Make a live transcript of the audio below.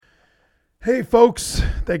Hey folks,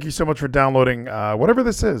 thank you so much for downloading whatever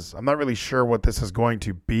this is. I'm not really sure what this is going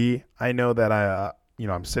to be. I know that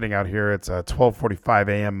I'm sitting out here. It's 12:45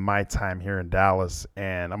 a.m. my time here in Dallas,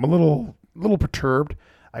 and I'm a little perturbed.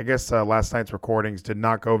 I guess last night's recordings did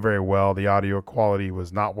not go very well. The audio quality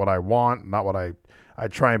was not what I want, not what I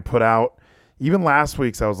try and put out. Even last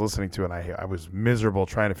week's I was listening to, and I was miserable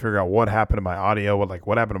trying to figure out what happened to my audio,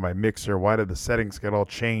 what happened to my mixer, why did the settings get all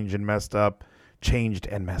changed and messed up.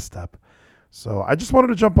 So I just wanted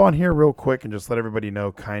to jump on here real quick and just let everybody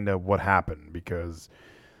know kind of what happened because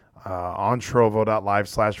on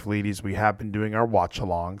trovo.live/Vlides, we have been doing our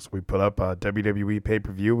watch-alongs. We put up a WWE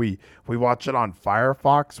pay-per-view. We watch it on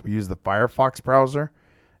Firefox. We use the Firefox browser,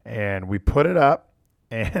 and we put it up,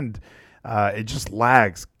 and it just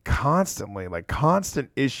lags constantly, like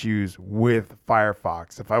constant issues with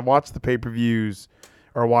Firefox. If I watch the pay-per-views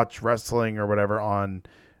or watch wrestling or whatever on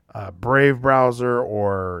Brave browser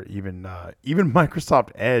or even Microsoft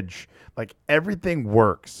Edge, like everything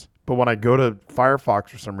works. But when I go to Firefox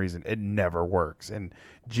for some reason, it never works. And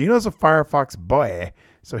Gino's a Firefox boy,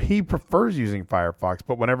 so he prefers using Firefox.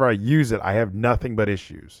 But whenever I use it, I have nothing but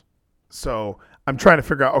issues. So I'm trying to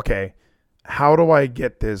figure out, okay, how do I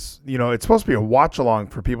get this? It's supposed to be a watch along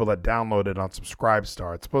for people that download it on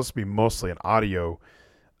Subscribestar. It's supposed to be mostly an audio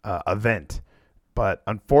event. But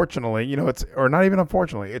unfortunately, not even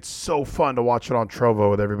unfortunately, it's so fun to watch it on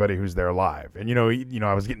Trovo with everybody who's there live. And,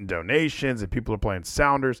 I was getting donations and people are playing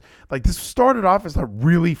sounders. Like this started off as a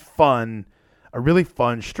really fun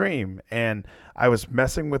stream. And I was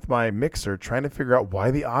messing with my mixer trying to figure out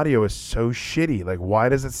why the audio is so shitty. Like, why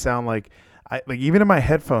does it sound like even in my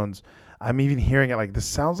headphones, I'm even hearing it like this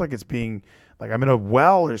sounds like it's being like I'm in a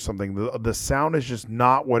well or something. The sound is just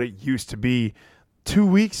not what it used to be 2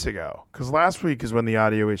 weeks ago, because last week is when the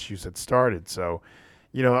audio issues had started. So,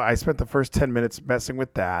 I spent the first 10 minutes messing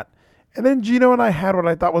with that. And then Gino and I had what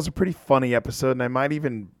I thought was a pretty funny episode. And I might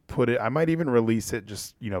even release it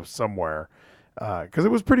just, somewhere. Cause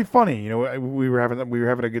it was pretty funny. We were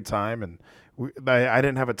having a good time, and I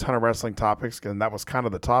didn't have a ton of wrestling topics. And that was kind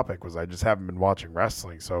of the topic, was I just haven't been watching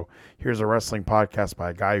wrestling. So here's a wrestling podcast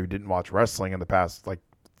by a guy who didn't watch wrestling in the past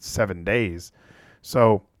 7 days.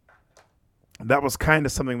 So that was kind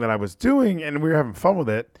of something that I was doing, and we were having fun with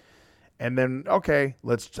it. And then, okay,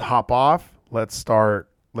 let's hop off. Let's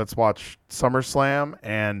watch SummerSlam.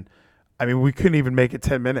 And we couldn't even make it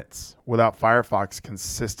 10 minutes without Firefox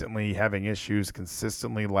consistently having issues,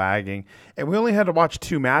 consistently lagging. And we only had to watch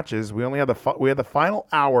 2 matches. We had the final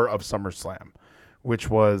hour of SummerSlam, which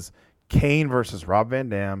was Kane versus Rob Van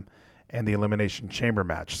Dam and the Elimination Chamber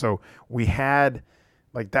match. So we had,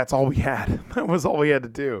 that's all we had. That was all we had to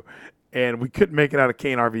do. And we couldn't make it out of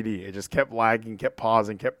Kane RVD. It just kept lagging, kept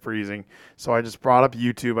pausing, kept freezing. So I just brought up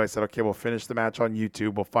YouTube. I said, okay, we'll finish the match on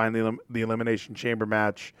YouTube. We'll find the Elimination Chamber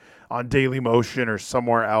match on Daily Motion or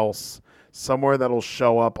somewhere else, somewhere that'll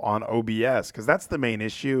show up on OBS. Because that's the main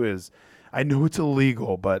issue is I know it's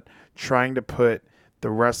illegal, but trying to put the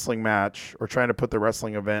wrestling match or trying to put the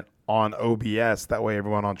wrestling event on OBS, that way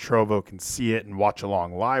everyone on Trovo can see it and watch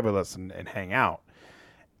along live with us and hang out.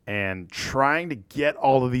 And trying to get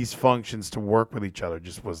all of these functions to work with each other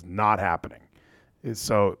just was not happening.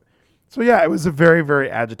 So yeah, it was a very, very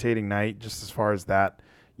agitating night just as far as that,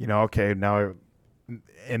 okay, now,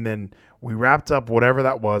 and then we wrapped up whatever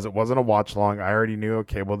that was. It wasn't a watch long. I already knew,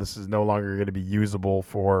 okay, well, this is no longer going to be usable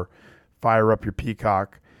for Fire Up Your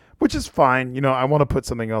Peacock, which is fine. I want to put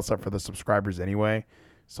something else up for the subscribers anyway.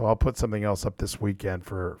 So I'll put something else up this weekend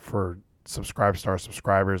for Subscribestar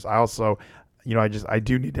subscribers. I also, I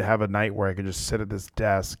do need to have a night where I can just sit at this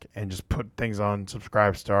desk and just put things on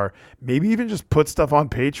Subscribestar. Maybe even just put stuff on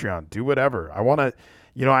Patreon. Do whatever. I want to,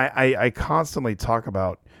 I constantly talk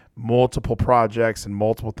about multiple projects and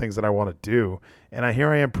multiple things that I want to do. And here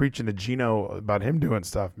I am preaching to Gino about him doing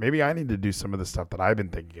stuff. Maybe I need to do some of the stuff that I've been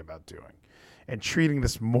thinking about doing and treating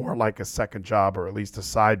this more like a second job or at least a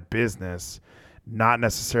side business, not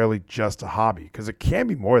necessarily just a hobby, because it can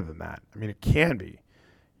be more than that. It can be.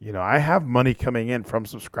 I have money coming in from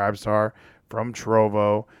Subscribestar, from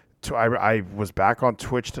Trovo. I was back on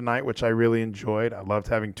Twitch tonight, which I really enjoyed. I loved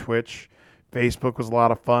having Twitch. Facebook was a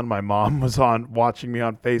lot of fun. My mom was watching me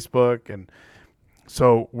on Facebook, and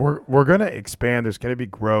so we're gonna expand. There's gonna be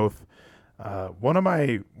growth. One of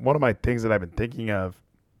my things that I've been thinking of,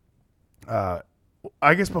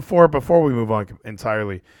 I guess before we move on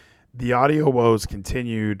entirely, the audio woes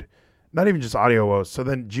continued. Not even just audio woes. So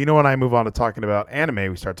then Gino and I move on to talking about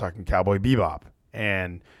anime. We start talking Cowboy Bebop.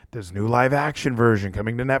 And there's a new live action version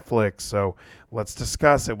coming to Netflix. So let's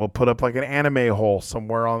discuss it. We'll put up an anime hole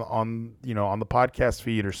somewhere on the podcast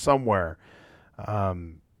feed or somewhere.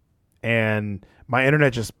 and my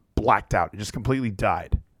internet just blacked out. It just completely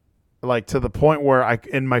died. Like to the point where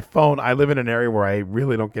in my phone, I live in an area where I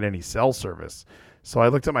really don't get any cell service. So I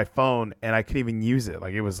looked at my phone and I couldn't even use it.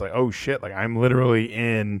 Like it was like, oh shit, like I'm literally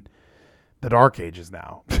in the dark ages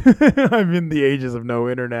now. I'm in the ages of no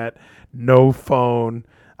internet, no phone.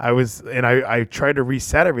 I tried to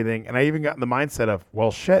reset everything, and I even got in the mindset of, well,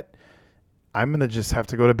 shit, I'm going to just have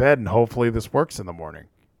to go to bed and hopefully this works in the morning.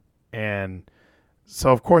 And so,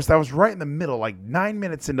 of course, that was right in the middle, like 9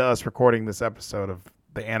 minutes into us recording this episode of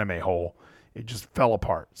The Anime Hole. It just fell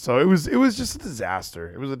apart. So it was just a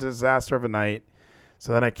disaster. It was a disaster of a night.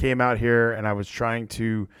 So then I came out here and I was trying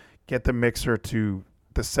to get the mixer to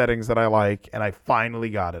the settings that I like, and I finally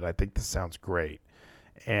got it. I think this sounds great.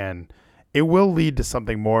 And it will lead to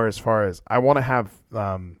something more as far as I want to have.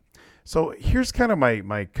 So here's kind of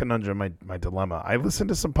my conundrum, my dilemma. I listened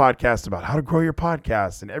to some podcasts about how to grow your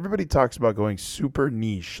podcast, and everybody talks about going super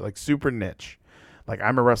niche, like super niche. Like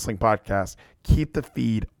I'm a wrestling podcast. Keep the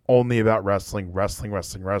feed only about wrestling.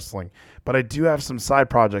 But I do have some side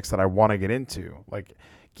projects that I want to get into. Like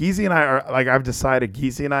Geezy and I are like, I've decided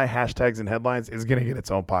Geezy and I hashtags and headlines is going to get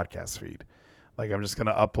its own podcast feed. Like I'm just going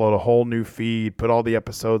to upload a whole new feed, put all the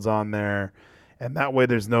episodes on there. And that way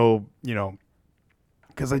there's no,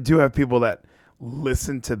 because I do have people that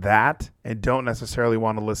listen to that and don't necessarily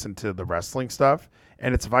want to listen to the wrestling stuff.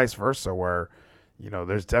 And it's vice versa where,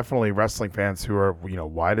 there's definitely wrestling fans who are,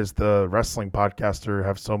 why does the wrestling podcaster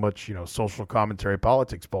have so much, social commentary,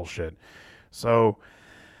 politics bullshit? So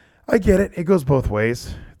I get it. It goes both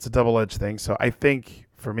ways. It's a double-edged thing. So I think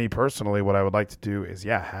for me personally, what I would like to do is,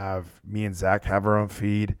 have me and Zach have our own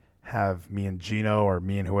feed, have me and Gino or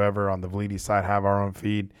me and whoever on the Vlidi side have our own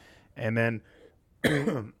feed. And then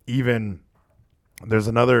even there's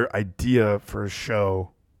another idea for a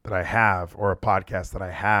show that I have or a podcast that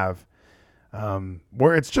I have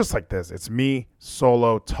where it's just like this. It's me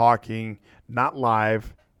solo talking, not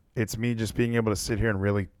live. It's me just being able to sit here and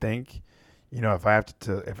really think. If I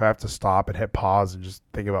have to stop and hit pause and just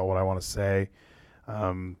think about what I want to say,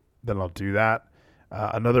 then I'll do that.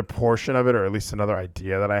 Another portion of it, or at least another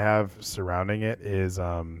idea that I have surrounding it is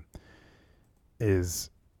let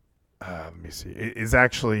me see, is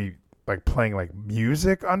actually like playing like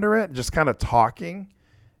music under it, just kind of talking,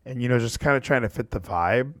 and just kind of trying to fit the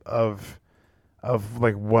vibe of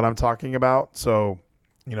like what I'm talking about. So,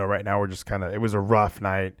 right now we're just it was a rough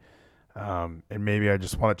night, and maybe I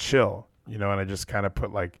just want to chill. And I just kind of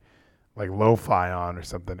put like lo-fi on or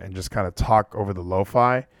something and just kind of talk over the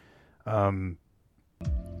lo-fi.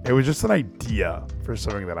 It was just an idea for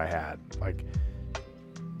something that I had. Like,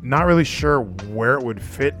 not really sure where it would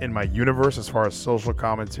fit in my universe as far as social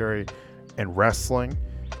commentary and wrestling,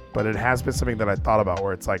 but it has been something that I thought about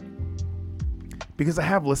where it's like, because I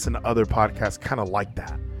have listened to other podcasts kind of like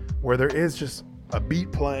that, where there is just a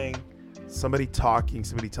beat playing, somebody talking,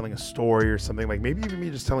 somebody telling a story or something, like maybe even me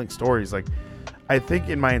just telling stories. Like I think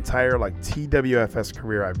in my entire like TWFS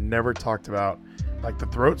career, I've never talked about like the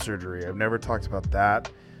throat surgery. I've never talked about that.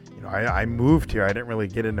 I moved here. I didn't really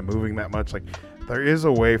get into moving that much. Like there is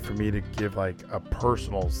a way for me to give like a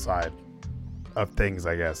personal side of things,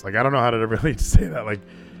 I guess. Like I don't know how to really say that. Like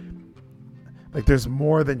there's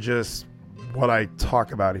more than just what I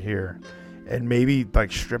talk about here, and maybe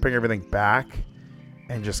like stripping everything back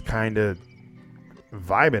and just kind of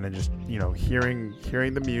vibing and just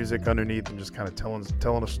hearing the music underneath and just kind of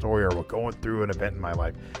telling a story, or we're going through an event in my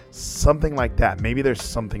life, something like that. Maybe there's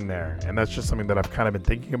something there, and that's just something that I've kind of been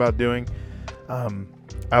thinking about doing.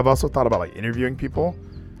 I've also thought about like interviewing people.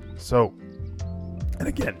 So, and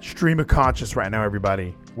again, stream of conscious right now,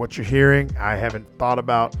 everybody. What you're hearing, I haven't thought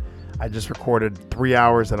about. I just recorded 3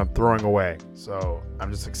 hours that I'm throwing away. So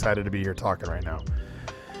I'm just excited to be here talking right now.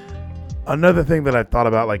 Another thing that I thought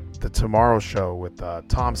about, like the Tomorrow Show with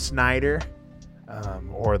Tom Snyder,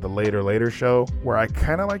 or the Later Show, where I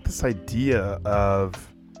kind of like this idea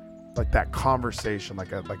of like that conversation,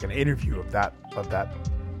 like an interview of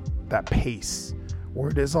that pace, where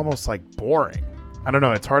it is almost like boring. I don't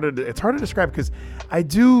know. It's hard to describe, because I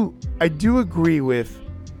do agree with,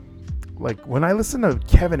 like when I listen to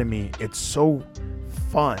Kevin and me, it's so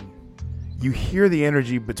fun. You hear the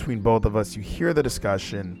energy between both of us. You hear the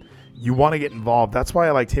discussion. You want to get involved. That's why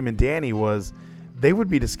I liked him and Danny, was they would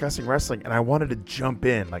be discussing wrestling and I wanted to jump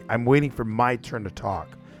in. Like I'm waiting for my turn to talk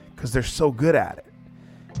because they're so good at it.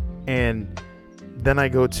 And then I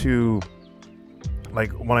go to,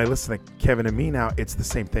 like when I listen to Kevin and me now, it's the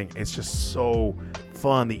same thing. It's just so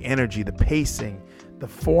fun. The energy, the pacing, the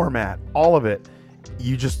format, all of it.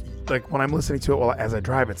 You just, like when I'm listening to it as I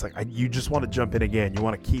drive, it's like you just want to jump in again. You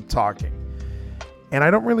want to keep talking. And I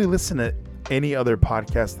don't really listen to any other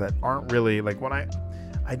podcasts that aren't really like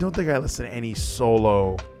I don't think I listen to any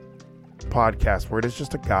solo podcast where it is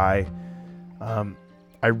just a guy.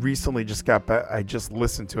 I recently just got back. I just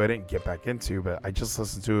listened to. I didn't get back into, but I just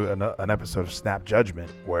listened to an episode of Snap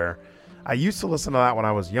Judgment where I used to listen to that when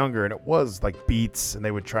I was younger, and it was like beats, and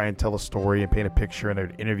they would try and tell a story and paint a picture, and they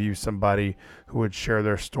would interview somebody who would share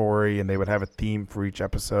their story, and they would have a theme for each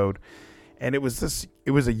episode, and it was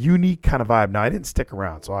a unique kind of vibe. Now I didn't stick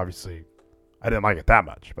around, so obviously I didn't like it that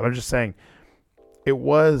much, but I'm just saying it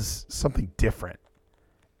was something different,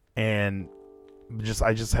 and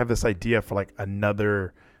I just have this idea for like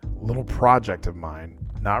another little project of mine,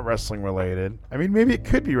 not wrestling related. I mean, maybe it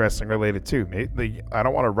could be wrestling related too. Maybe, I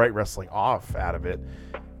don't want to write wrestling off out of it,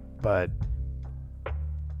 but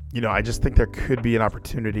I just think there could be an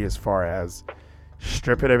opportunity as far as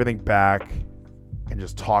stripping everything back and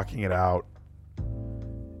just talking it out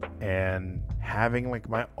and having like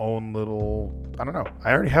my own little, I don't know.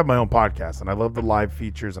 I already have my own podcast and I love the live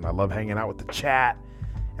features and I love hanging out with the chat.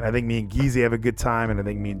 And I think me and Geezy have a good time, and I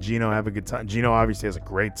think me and Gino have a good time. Gino obviously has a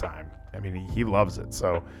great time. I mean, he loves it.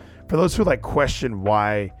 So for those who like question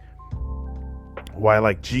why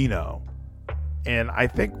like Gino, and I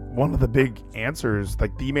think one of the big answers,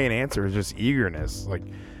 like the main answer, is just eagerness. Like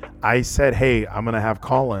I said, hey, I'm going to have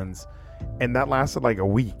call-ins, and that lasted like a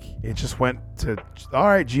week. It just went to, all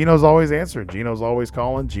right, Gino's always answering. Gino's always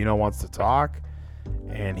calling. Gino wants to talk,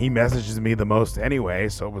 and he messages me the most anyway.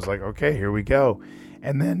 So it was like, okay, here we go.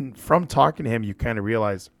 And then from talking to him, you kind of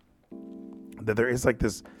realize that there is like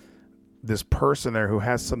this person there who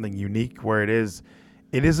has something unique where it is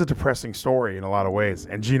a depressing story in a lot of ways.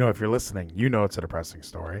 And Gino, if you're listening, it's a depressing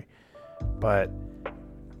story. But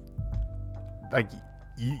like,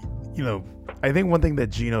 I think one thing that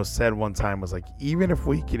Gino said one time was like, even if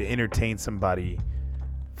we could entertain somebody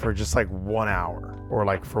for just like 1 hour or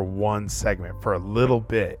like for one segment for a little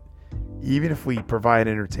bit, even if we provide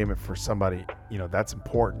entertainment for somebody, that's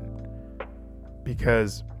important,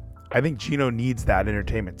 because I think Gino needs that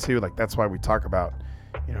entertainment too. Like that's why we talk about,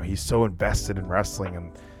 he's so invested in wrestling,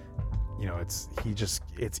 and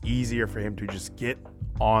it's easier for him to just get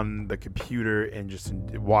on the computer and just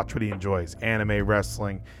watch what he enjoys, anime,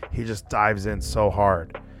 wrestling. He just dives in so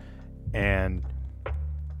hard, and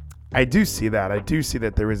I do see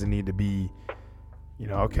that there is a need to be,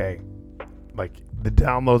 okay, like the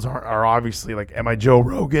downloads are obviously like, am I Joe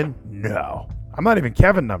Rogan? No, I'm not even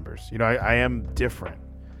Kevin numbers. I am different.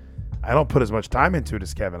 I don't put as much time into it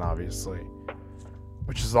as Kevin, obviously,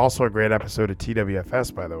 which is also a great episode of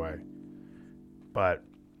TWFS, by the way. But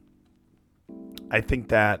I think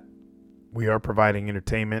that we are providing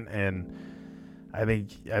entertainment, and I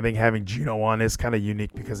think having Gino on is kind of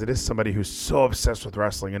unique because it is somebody who's so obsessed with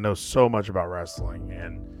wrestling and knows so much about wrestling.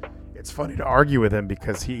 And it's funny to argue with him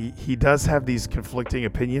because he does have these conflicting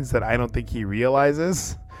opinions that I don't think he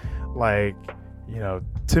realizes. Like,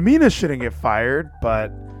 Tamina shouldn't get fired, but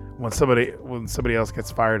when somebody else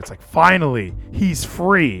gets fired, it's like, finally, he's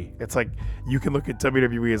free. It's like you can look at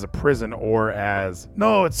WWE as a prison or as,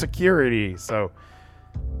 no, it's security. So,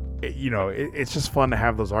 it's just fun to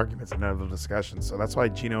have those arguments and have those discussions. So that's why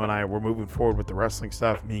Gino and I, we're moving forward with the wrestling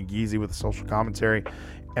stuff, me and Geezy with the social commentary.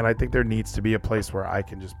 And I think there needs to be a place where I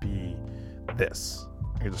can just be this.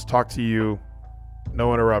 I can just talk to you,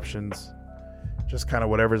 no interruptions, just kind of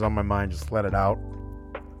whatever's on my mind, just let it out.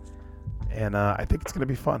 And I think it's going to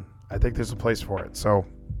be fun. I think there's a place for it. So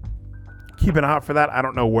keep an eye out for that. I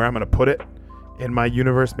don't know where I'm going to put it in my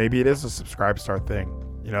universe. Maybe it is a Subscribe Star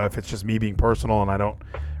thing. If it's just me being personal and I don't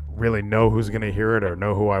really know who's going to hear it or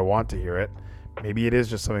know who I want to hear it, maybe it is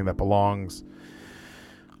just something that belongs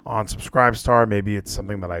on Subscribe Star. Maybe it's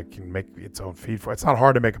something that I can make its own feed for. It's not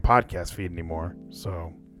hard to make a podcast feed anymore.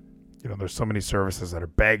 So, there's so many services that are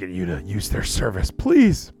begging you to use their service.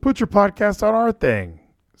 Please put your podcast on our thing.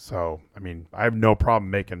 So, I mean, I have no problem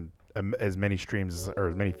making as many streams or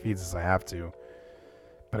as many feeds as I have to.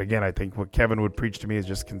 But again, I think what Kevin would preach to me is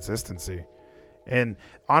just consistency. And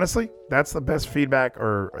honestly, that's the best feedback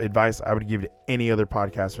or advice I would give to any other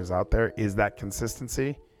podcasters out there, is that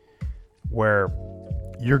consistency where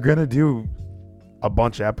you're going to do a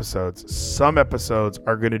bunch of episodes. Some episodes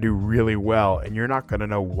are going to do really well, and you're not going to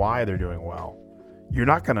know why they're doing well. You're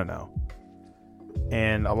not going to know.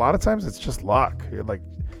 And a lot of times it's just luck.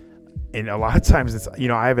 And a lot of times it's,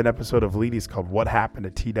 I have an episode of Leadys called What Happened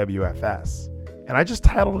to TWFS. And I just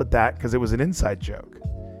titled it that because it was an inside joke.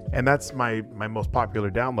 And that's my most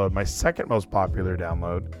popular download. My second most popular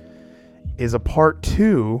download is a part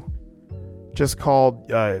 2 just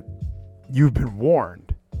called You've Been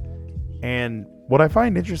Warned. And what I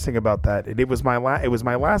find interesting about that, it was my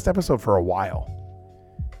last episode for a while.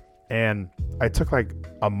 And I took like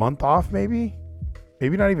a month off, maybe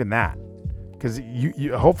not even that. Because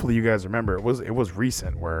you hopefully you guys remember, it was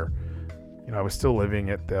recent where, I was still living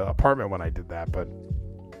at the apartment when I did that, but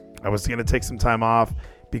I was going to take some time off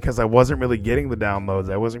because I wasn't really getting the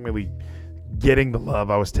downloads. I wasn't really getting the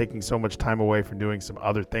love. I was taking so much time away from doing some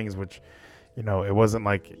other things, which, it wasn't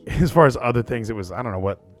like, as far as other things, it was, I don't know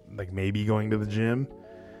what, like maybe going to the gym,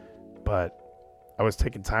 but I was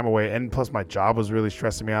taking time away. And plus my job was really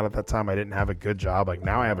stressing me out at that time. I didn't have a good job. Like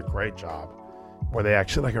now I have a great job where they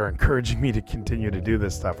actually like are encouraging me to continue to do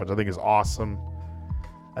this stuff, which I think is awesome.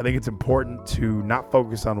 I think it's important to not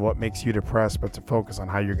focus on what makes you depressed, but to focus on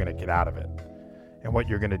how you're going to get out of it and what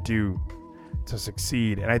you're going to do to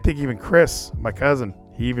succeed. And I think even Chris, my cousin,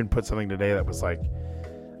 he even put something today that was like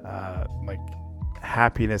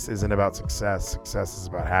happiness isn't about success. Success is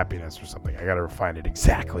about happiness or something. I got to refine it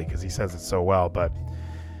exactly because he says it so well. But,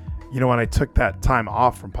 when I took that time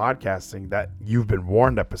off from podcasting, that You've Been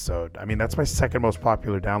Warned episode, I mean, that's my second most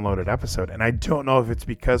popular downloaded episode. And I don't know if it's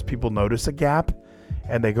because people notice a gap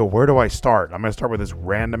and they go, where do I start? I'm going to start with this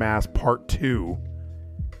random ass part 2.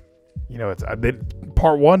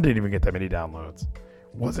 Part 1 didn't even get that many downloads.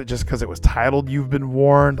 Was it just because it was titled You've Been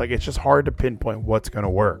Warned? Like, it's just hard to pinpoint what's going to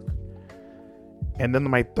work. And then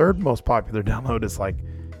my third most popular download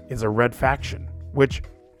is a Red Faction, which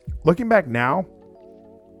looking back now,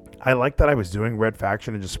 I like that I was doing Red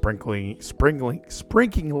Faction and just sprinkling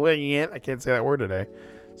it. I can't say that word today.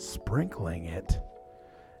 Sprinkling it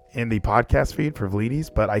in the podcast feed for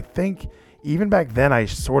Vleeties. But I think even back then I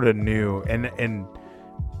sort of knew, and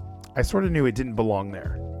I sort of knew it didn't belong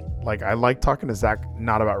there. Like, I like talking to Zach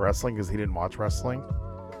not about wrestling because he didn't watch wrestling.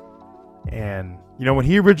 And, when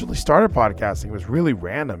he originally started podcasting, it was really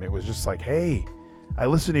random. It was just like, hey, I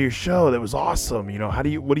listened to your show. That was awesome.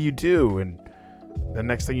 What do you do? And the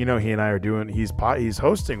next thing you know, he and I are doing, he's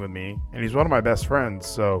hosting with me, and he's one of my best friends.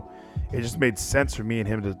 So it just made sense for me and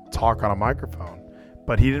him to talk on a microphone.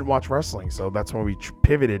 But he didn't watch wrestling. So that's when we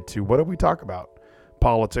pivoted to, what did we talk about?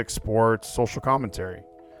 Politics, sports, social commentary.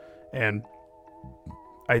 And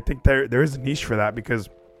I think there is a niche for that because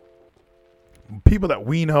people that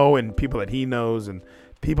we know and people that he knows and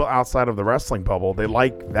people outside of the wrestling bubble, they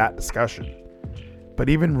like that discussion. But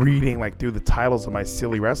even reading like through the titles of my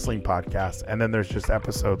silly wrestling podcast, and then there's just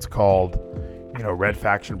episodes called, Red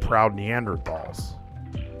Faction Proud Neanderthals.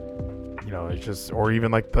 It's just, or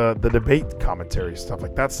even like the debate commentary stuff.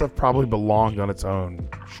 Like that stuff probably belonged on its own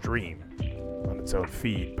stream, on its own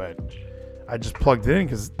feed. But I just plugged it in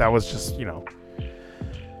because that was just,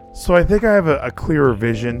 So I think I have a clearer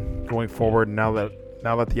vision going forward. Now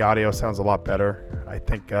that the audio sounds a lot better, I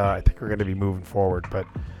think we're going to be moving forward. But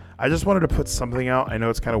I just wanted to put something out. I know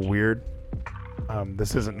it's kind of weird.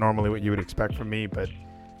 This isn't normally what you would expect from me, but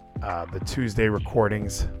the Tuesday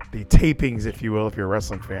recordings, the tapings, if you will, if you're a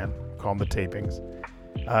wrestling fan, call them the tapings.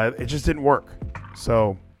 It just didn't work.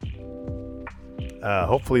 So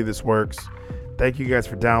hopefully this works. Thank you guys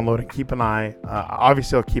for downloading. Keep an eye.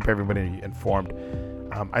 Obviously, I'll keep everybody informed.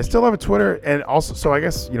 I still have a Twitter, and also, so I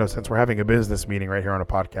guess, since we're having a business meeting right here on a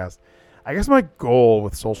podcast, I guess my goal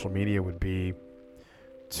with social media would be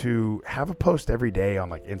to have a post every day on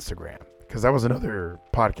like Instagram, because that was another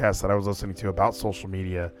podcast that I was listening to about social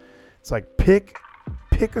media. It's like pick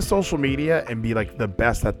a social media and be like the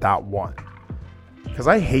best at that one, because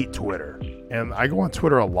I hate Twitter, and I go on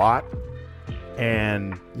Twitter a lot,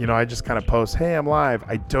 and I just kind of post, hey, I'm live.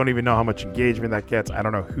 I don't even know how much engagement that gets. I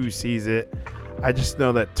don't know who sees it. I just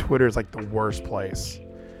know that Twitter is like the worst place.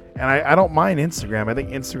 And I don't mind Instagram. I think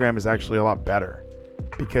Instagram is actually a lot better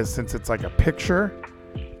because since it's like a picture,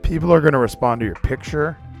 people are going to respond to your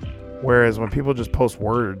picture. Whereas when people just post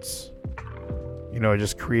words, it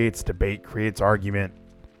just creates debate, creates argument.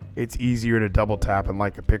 It's easier to double tap and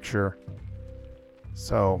like a picture.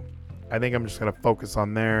 So I think I'm just going to focus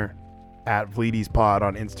on there at Vleeties Pod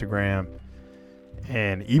on Instagram.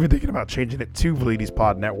 And even thinking about changing it to Vleeties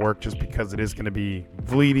Pod Network just because it is going to be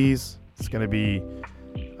Vleeties. It's going to be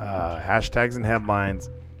hashtags and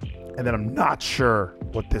headlines. And then I'm not sure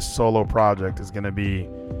what this solo project is going to be.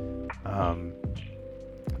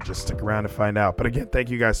 Just stick around to find out. But again,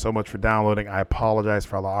 thank you guys so much for downloading. I apologize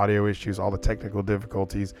for all the audio issues, all the technical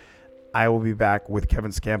difficulties. I will be back with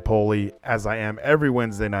Kevin Scampoli, as I am every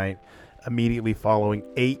Wednesday night, immediately following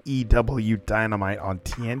AEW Dynamite on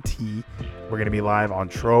TNT. We're going to be live on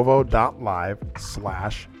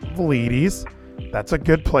trovo.live/Vleeties. That's a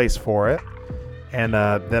good place for it. And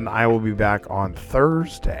then I will be back on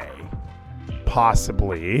Thursday,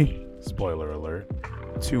 possibly, spoiler alert,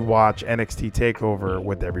 to watch NXT TakeOver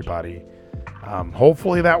with everybody.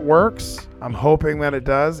 Hopefully that works. I'm hoping that it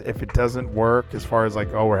does. If it doesn't work, as far as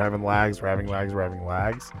like, oh, we're having lags,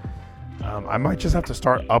 I might just have to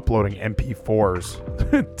start uploading MP4s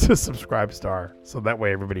to Subscribestar, so that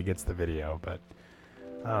way everybody gets the video. But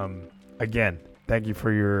again, thank you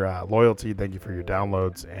for your loyalty. Thank you for your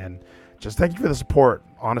downloads, and just thank you for the support.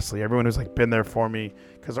 Honestly, everyone who's like been there for me,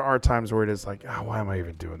 because there are times where it is like, oh, why am I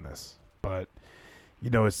even doing this? But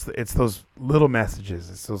it's those little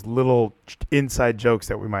messages, it's those little inside jokes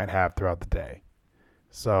that we might have throughout the day.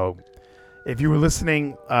 So if you were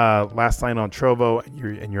listening last night on Trovo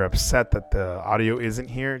and you're upset that the audio isn't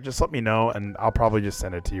here, just let me know and I'll probably just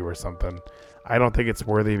send it to you or something. I don't think it's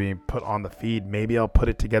worthy of being put on the feed. Maybe I'll put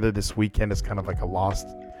it together this weekend as kind of like a lost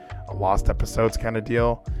episodes kind of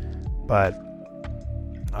deal. But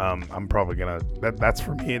I'm probably gonna that's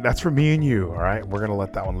for me and you. All right, we're gonna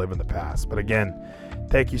let that one live in the past. But again,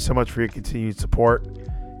 thank you so much for your continued support.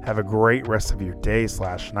 Have a great rest of your day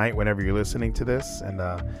 / night whenever you're listening to this, and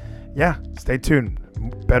stay tuned.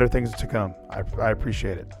 Better things to come. I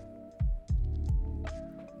appreciate it.